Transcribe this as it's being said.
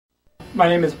My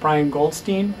name is Brian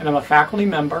Goldstein, and I'm a faculty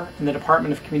member in the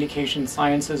Department of Communication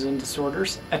Sciences and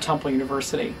Disorders at Temple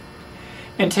University.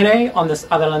 And today, on this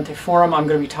Adelante Forum, I'm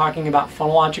going to be talking about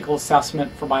phonological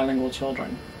assessment for bilingual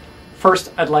children.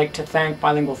 First, I'd like to thank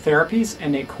Bilingual Therapies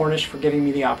and Nate Cornish for giving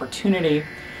me the opportunity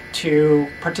to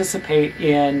participate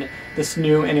in this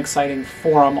new and exciting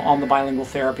forum on the Bilingual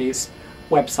Therapies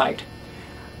website.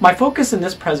 My focus in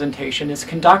this presentation is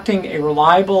conducting a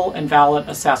reliable and valid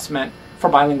assessment for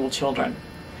bilingual children.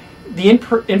 The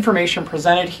information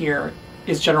presented here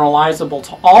is generalizable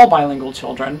to all bilingual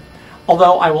children,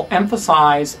 although I will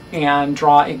emphasize and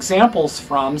draw examples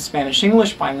from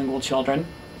Spanish-English bilingual children,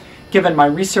 given my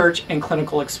research and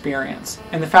clinical experience,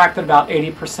 and the fact that about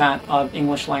 80% of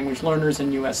English language learners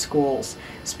in U.S. schools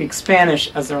speak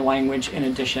Spanish as their language in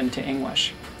addition to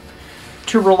English.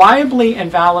 To reliably and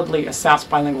validly assess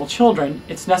bilingual children,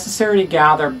 it's necessary to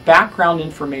gather background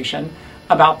information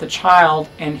about the child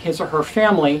and his or her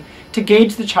family to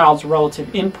gauge the child's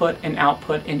relative input and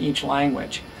output in each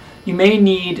language. You may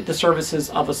need the services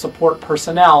of a support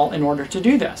personnel in order to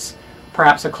do this,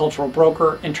 perhaps a cultural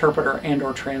broker, interpreter,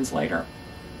 and/or translator.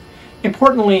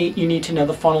 Importantly, you need to know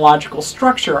the phonological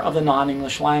structure of the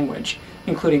non-English language,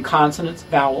 including consonants,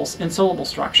 vowels, and syllable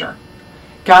structure.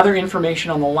 Gather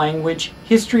information on the language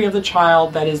history of the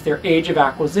child, that is, their age of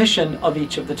acquisition of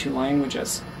each of the two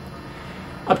languages.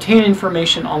 Obtain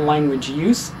information on language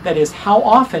use, that is, how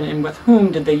often and with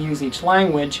whom did they use each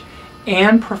language,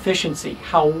 and proficiency,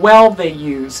 how well they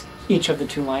use each of the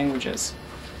two languages.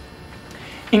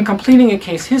 In completing a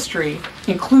case history,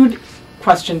 include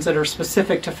questions that are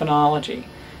specific to phonology,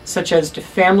 such as do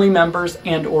family members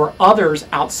and/or others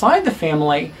outside the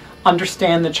family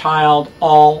understand the child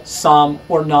all, some,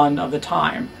 or none of the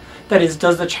time? That is,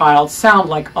 does the child sound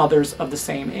like others of the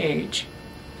same age?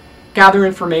 Gather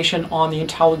information on the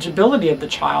intelligibility of the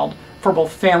child for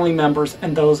both family members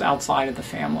and those outside of the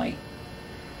family.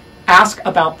 Ask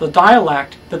about the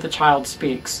dialect that the child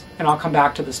speaks, and I'll come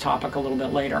back to this topic a little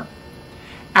bit later.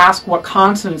 Ask what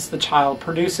consonants the child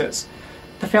produces.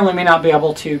 The family may not be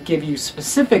able to give you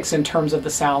specifics in terms of the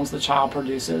sounds the child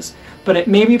produces, but it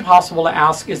may be possible to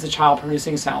ask, is the child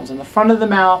producing sounds in the front of the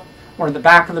mouth or in the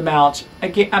back of the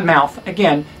mouth,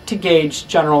 again, to gauge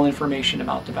general information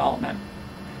about development.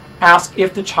 Ask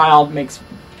if the child makes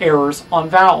errors on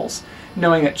vowels,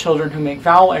 knowing that children who make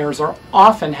vowel errors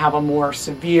often have a more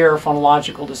severe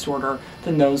phonological disorder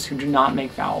than those who do not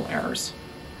make vowel errors.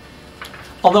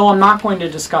 Although I'm not going to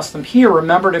discuss them here,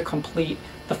 remember to complete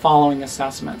the following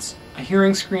assessments: a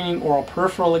hearing screening, oral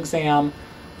peripheral exam,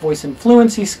 voice and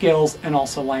fluency skills, and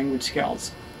also language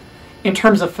skills. In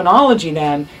terms of phonology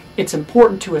then, it's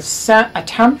important to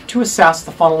attempt to assess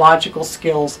the phonological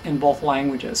skills in both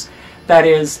languages. That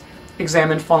is,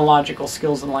 examine phonological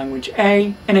skills in language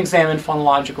A and examine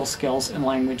phonological skills in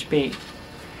language B.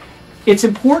 It's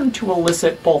important to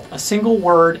elicit both a single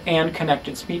word and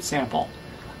connected speech sample.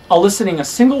 Eliciting a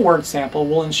single word sample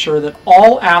will ensure that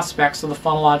all aspects of the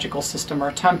phonological system are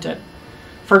attempted.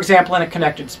 For example, in a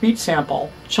connected speech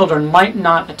sample, children might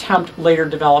not attempt later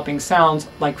developing sounds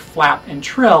like flap and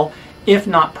trill if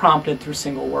not prompted through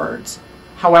single words.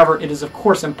 However, it is of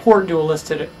course important to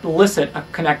elicit a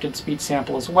connected speech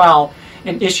sample as well,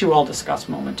 an issue I'll discuss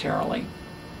momentarily.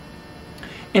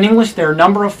 In English, there are a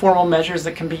number of formal measures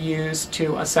that can be used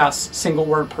to assess single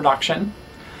word production.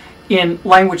 In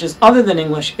languages other than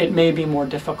English, it may be more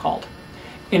difficult.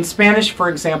 In Spanish, for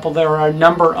example, there are a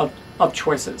number of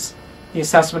choices: the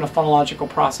assessment of phonological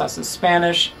processes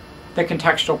Spanish, the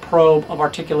contextual probe of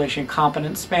articulation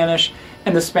competence Spanish,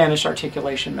 and the Spanish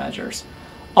articulation measures.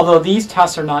 Although these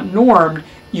tests are not normed,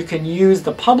 you can use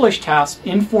the published tests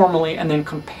informally and then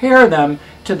compare them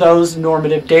to those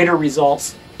normative data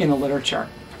results in the literature.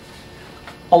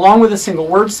 Along with a single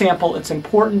word sample, it's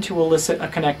important to elicit a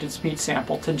connected speech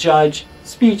sample to judge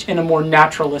speech in a more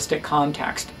naturalistic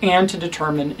context and to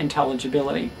determine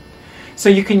intelligibility. So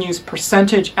you can use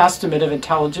percentage estimate of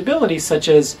intelligibility, such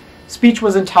as speech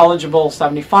was intelligible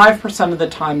 75% of the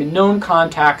time in known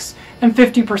contexts and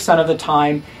 50% of the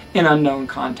time in unknown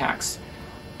contexts.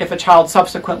 If a child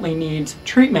subsequently needs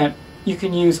treatment, you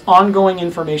can use ongoing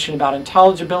information about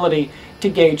intelligibility to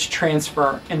gauge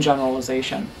transfer and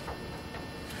generalization.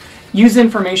 Use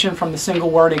information from the single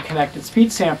word and connected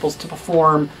speech samples to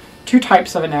perform two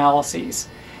types of analyses: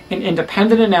 an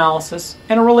independent analysis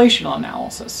and a relational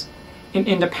analysis. An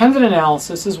independent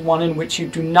analysis is one in which you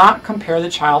do not compare the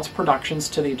child's productions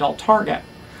to the adult target.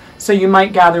 So you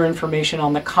might gather information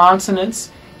on the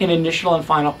consonants in initial and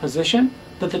final position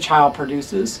that the child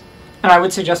produces, and I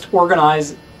would suggest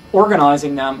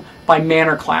organizing them by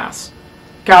manner class.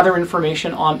 Gather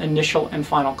information on initial and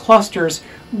final clusters,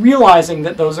 realizing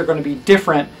that those are going to be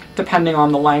different depending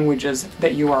on the languages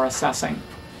that you are assessing.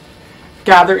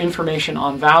 Gather information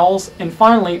on vowels, and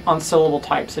finally on syllable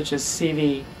types such as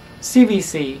CV,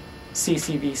 CVC,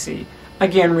 CCVC.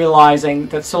 Again, realizing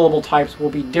that syllable types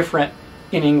will be different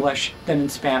in English than in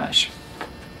Spanish.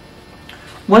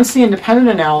 Once the independent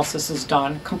analysis is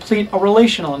done, complete a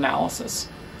relational analysis.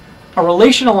 A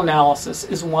relational analysis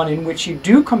is one in which you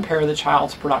do compare the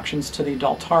child's productions to the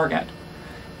adult target.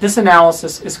 This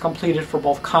analysis is completed for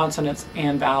both consonants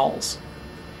and vowels.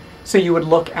 So you would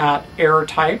look at error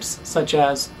types such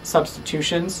as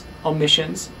substitutions,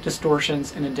 omissions,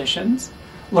 distortions, and additions.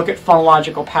 Look at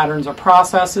phonological patterns or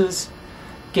processes.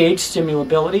 Gauge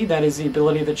stimulability, that is the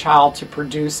ability of the child to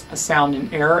produce a sound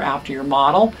in error after your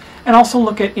model. And also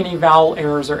look at any vowel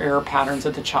errors or error patterns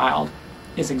that the child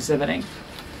is exhibiting.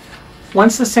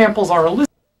 Once the samples are elicited,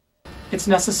 it's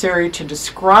necessary to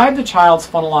describe the child's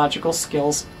phonological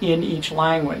skills in each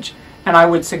language. And I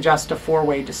would suggest a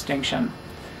four-way distinction.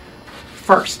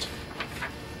 First,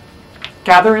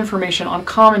 gather information on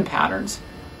common patterns.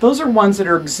 Those are ones that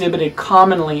are exhibited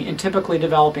commonly in typically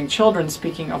developing children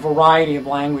speaking a variety of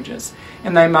languages.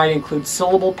 And they might include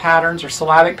syllable patterns or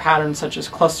syllabic patterns such as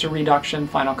cluster reduction,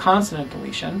 final consonant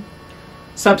deletion,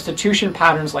 substitution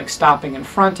patterns like stopping and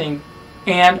fronting,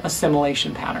 and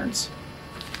assimilation patterns.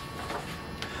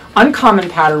 Uncommon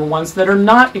pattern ones that are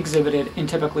not exhibited in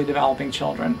typically developing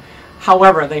children.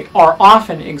 However, they are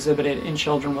often exhibited in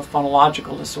children with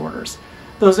phonological disorders.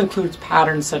 Those include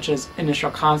patterns such as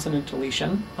initial consonant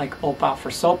deletion, like opa for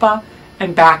sopa,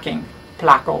 and backing,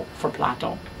 placo for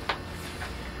plato.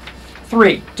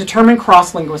 3. Determine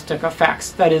cross-linguistic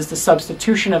effects, that is, the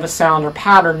substitution of a sound or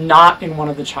pattern not in one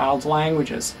of the child's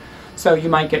languages. So you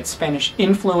might get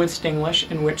Spanish-influenced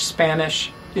English, in which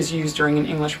Spanish is used during an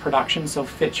English production, so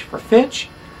fitch for fitch,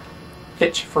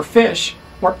 fitch for fish,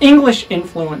 or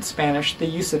English-influenced Spanish, the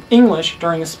use of English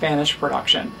during a Spanish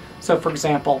production. So for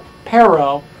example,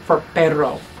 perro for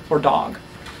perro, or dog.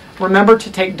 Remember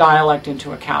to take dialect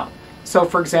into account. So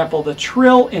for example, the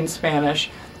trill in Spanish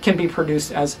can be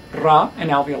produced as ra, an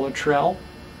alveolar trill,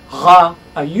 ra,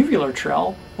 a uvular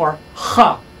trill, or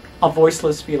ha, a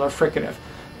voiceless velar fricative.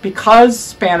 Because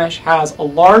Spanish has a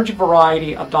large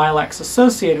variety of dialects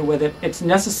associated with it, it's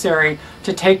necessary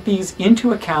to take these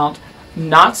into account,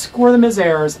 not score them as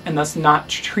errors, and thus not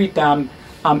treat them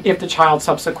if the child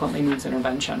subsequently needs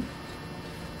intervention.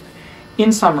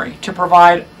 In summary, to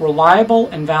provide reliable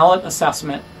and valid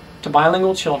assessment to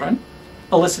bilingual children,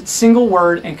 elicit single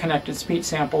word and connected speech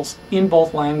samples in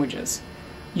both languages.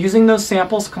 Using those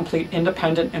samples, complete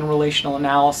independent and relational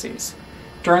analyses.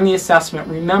 During the assessment,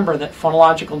 remember that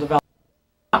phonological development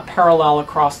is not parallel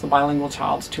across the bilingual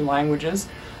child's two languages.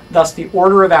 Thus, the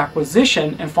order of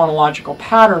acquisition and phonological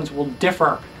patterns will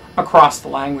differ across the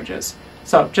languages.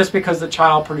 So, just because the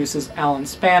child produces L in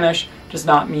Spanish does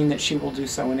not mean that she will do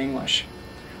so in English.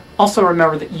 Also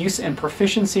remember that use and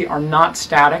proficiency are not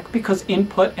static because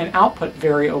input and output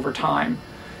vary over time.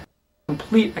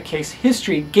 Complete a case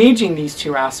history gauging these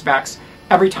two aspects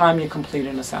every time you complete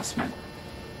an assessment.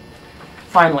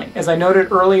 Finally, as I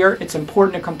noted earlier, it's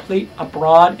important to complete a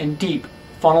broad and deep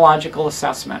phonological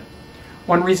assessment.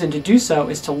 One reason to do so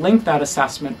is to link that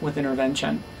assessment with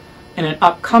intervention. In an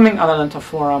upcoming Adelante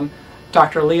Forum,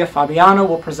 Dr. Leah Fabiano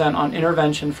will present on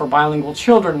intervention for bilingual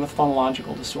children with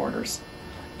phonological disorders.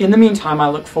 In the meantime, I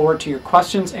look forward to your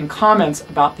questions and comments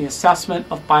about the assessment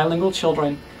of bilingual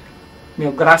children.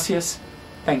 Mil gracias.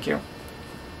 Thank you.